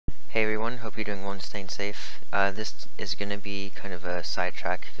Hey everyone, hope you're doing well and staying safe. This is going to be kind of a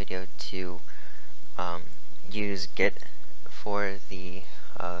sidetrack video to use Git for the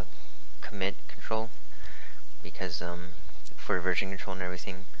commit control, because for version control and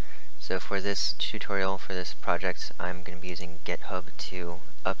everything. So for this tutorial, for this project, I'm going to be using GitHub to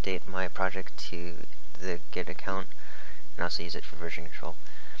update my project to the Git account and also use it for version control.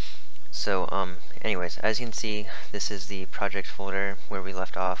 So anyways, as you can see, this is the project folder where we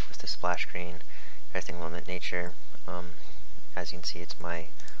left off with the splash screen, everything along that nature. As you can see, it's my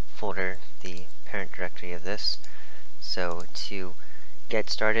folder, the parent directory of this. So to get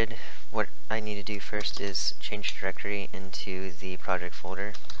started, what I need to do first is change directory into the project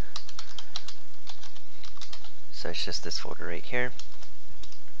folder. So it's just this folder right here.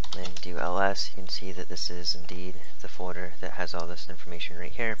 Then do ls. You can see that this is indeed the folder that has all this information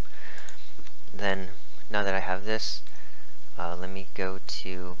right here. Then, now that I have this, let me go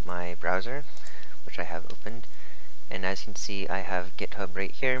to my browser, which I have opened, and as you can see, I have GitHub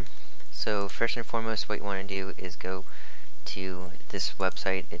right here. So first and foremost, what you want to do is go to this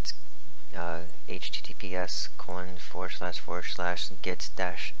website. It's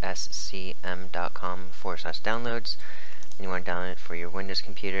https://git-scm.com/downloads. And you want to download it for your Windows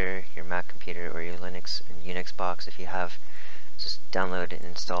computer, your Mac computer, or your Linux and Unix box if you have. Just download and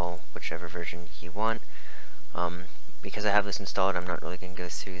install whichever version you want. Because I have this installed, I'm not really going to go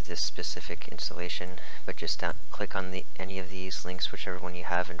through this specific installation, but just click on any of these links, whichever one you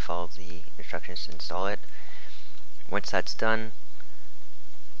have, and follow the instructions to install it. Once that's done,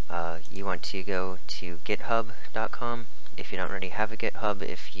 you want to go to github.com. If you don't already have a GitHub,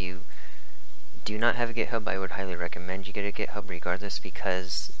 if you do not have a GitHub, I would highly recommend you get a GitHub regardless,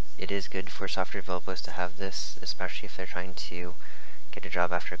 because it is good for software developers to have this, especially if they're trying to get a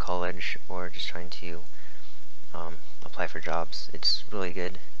job after college or just trying to apply for jobs. It's really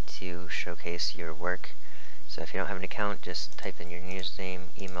good to showcase your work. So if you don't have an account, just type in your username,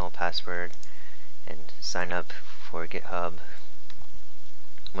 email, password, and sign up for GitHub.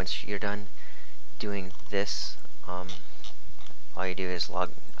 Once you're done doing this, all you do is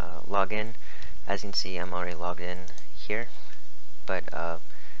log in. As you can see, I'm already logged in here, but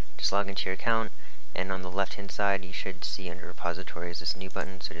just log into your account, and on the left hand side you should see under repositories this new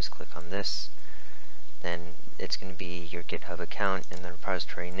button, so just click on this. Then it's going to be your GitHub account and the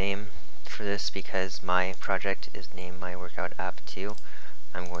repository name. For this, because my project is named My Workout App 2,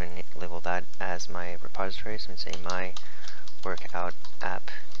 I'm going to label that as my repository, so I'm going to say My Workout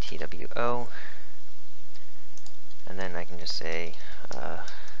App TWO, and then I can just say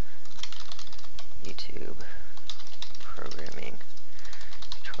YouTube programming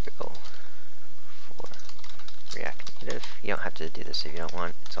tutorial for React Native. You don't have to do this if you don't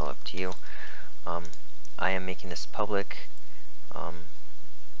want, it's all up to you. I am making this public.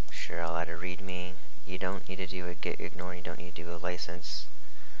 Sure, I'll add a README. You don't need to do a git ignore, you don't need to do a license,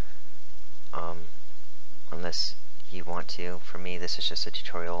 unless you want to. For me, this is just a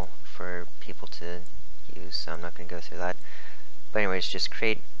tutorial for people to use, so I'm not going to go through that. But anyways, just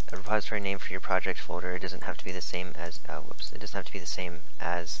create a repository name for your project folder. It doesn't have to be the same as it doesn't have to be the same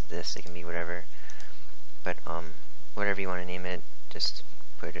as this. It can be whatever. But whatever you want to name it, just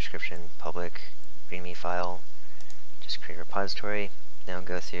put a description, public, README file. Just create a repository. Now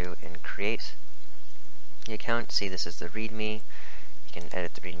go through and create the account. See, this is the README. You can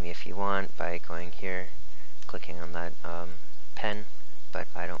edit the README if you want by going here, clicking on that pen. But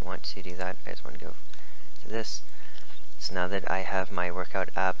I don't want to do that. I just want to go to this. So now that I have my workout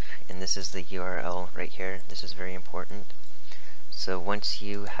app, and this is the URL right here, this is very important. So once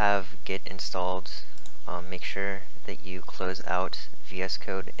you have Git installed, make sure that you close out VS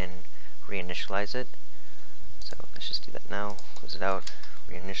Code and reinitialize it. So let's just do that now. Close it out,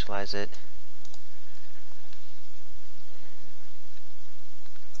 reinitialize it.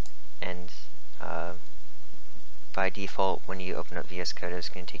 And by default, when you open up VS Code, it's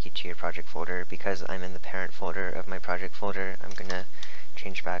going to take you to your project folder. Because I'm in the parent folder of my project folder, I'm going to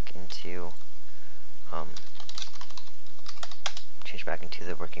change back into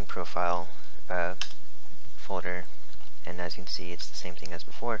the working profile folder. And as you can see, it's the same thing as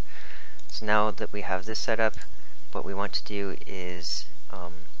before. So now that we have this set up, what we want to do is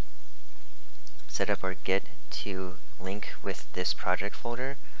set up our Git to link with this project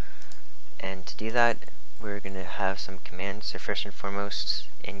folder. And to do that, we're going to have some commands. So first and foremost,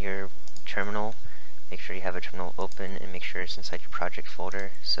 in your terminal, make sure you have a terminal open and make sure it's inside your project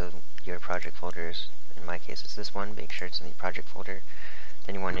folder. So your project folder is, in my case, it's this one. Make sure it's in the project folder.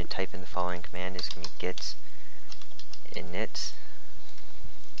 Then you want to type in the following command. It's going to be git init.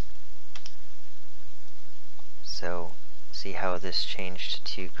 So See how this changed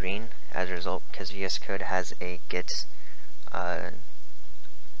to green as a result, because VS Code has a Git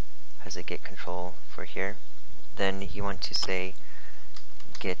control for here. Then you want to say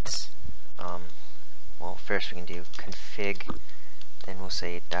Git, well, first we can do config, then we'll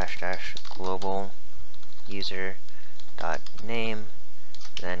say -- global user.name,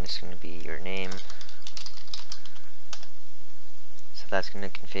 then it's going to be your name. So that's going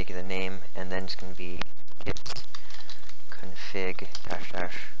to configure the name, and then it's going to be git config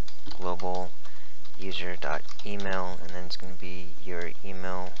 -- global user.email, and then it's going to be your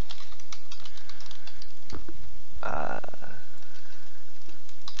email.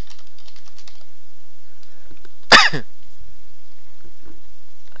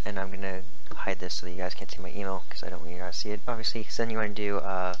 And I'm going to hide this so that you guys can't see my email, because I don't want you guys to see it, obviously. So then you want to do,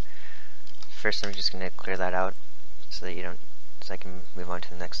 first I'm just going to clear that out so that you don't, so I can move on to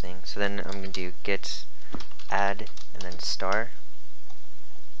the next thing. So then I'm going to do git add and then star.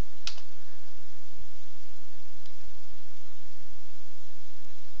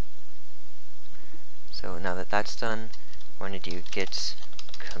 So now that that's done, I want to do git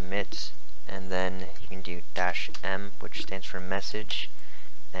commit, and then you can do -m, which stands for message.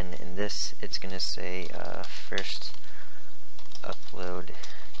 And in this, it's going to say first upload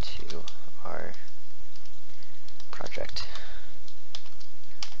to our project.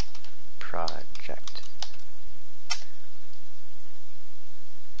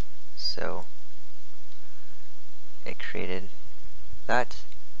 So it created that.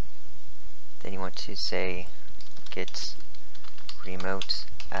 Then you want to say git remote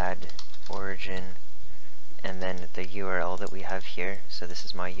add origin, and then the URL that we have here. So this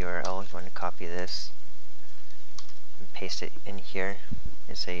is my URL. You want to copy this and paste it in here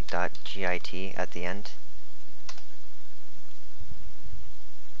and say .git at the end.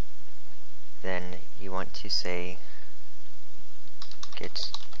 Then you want to say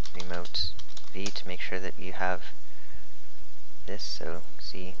git remote v to make sure that you have this. So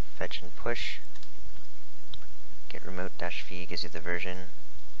see fetch and push. Git remote -v gives you the version.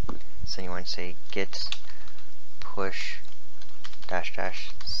 So you want to say git push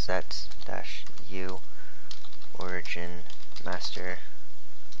 -- set -u origin master.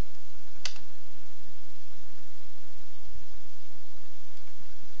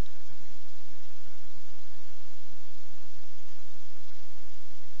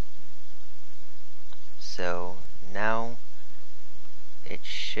 So now it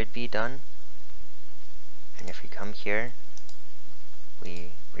should be done, and if we come here,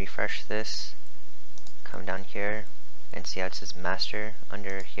 we refresh this, come down here, and see how it says master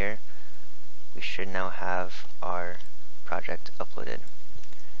under here, we should now have our project uploaded.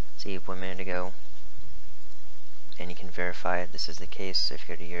 See, 1 minute ago, and you can verify this is the case. So if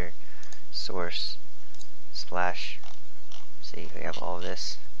you go to your source / see, we have all of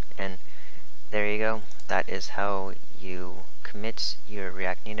this, and there you go. That is how you commit your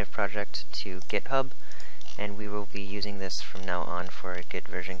React Native project to GitHub, and we will be using this from now on for Git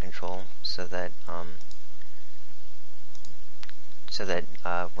version control, so that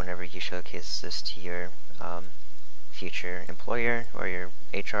whenever you showcase this to your future employer or your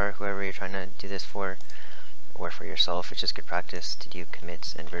HR, whoever you're trying to do this for, or for yourself, it's just good practice to do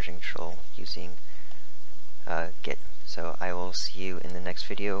commits and version control using Git. So I will see you in the next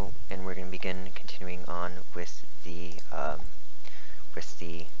video, and we're going to begin continuing on with the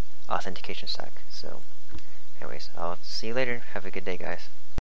authentication stack. So anyways, I'll see you later. Have a good day, guys.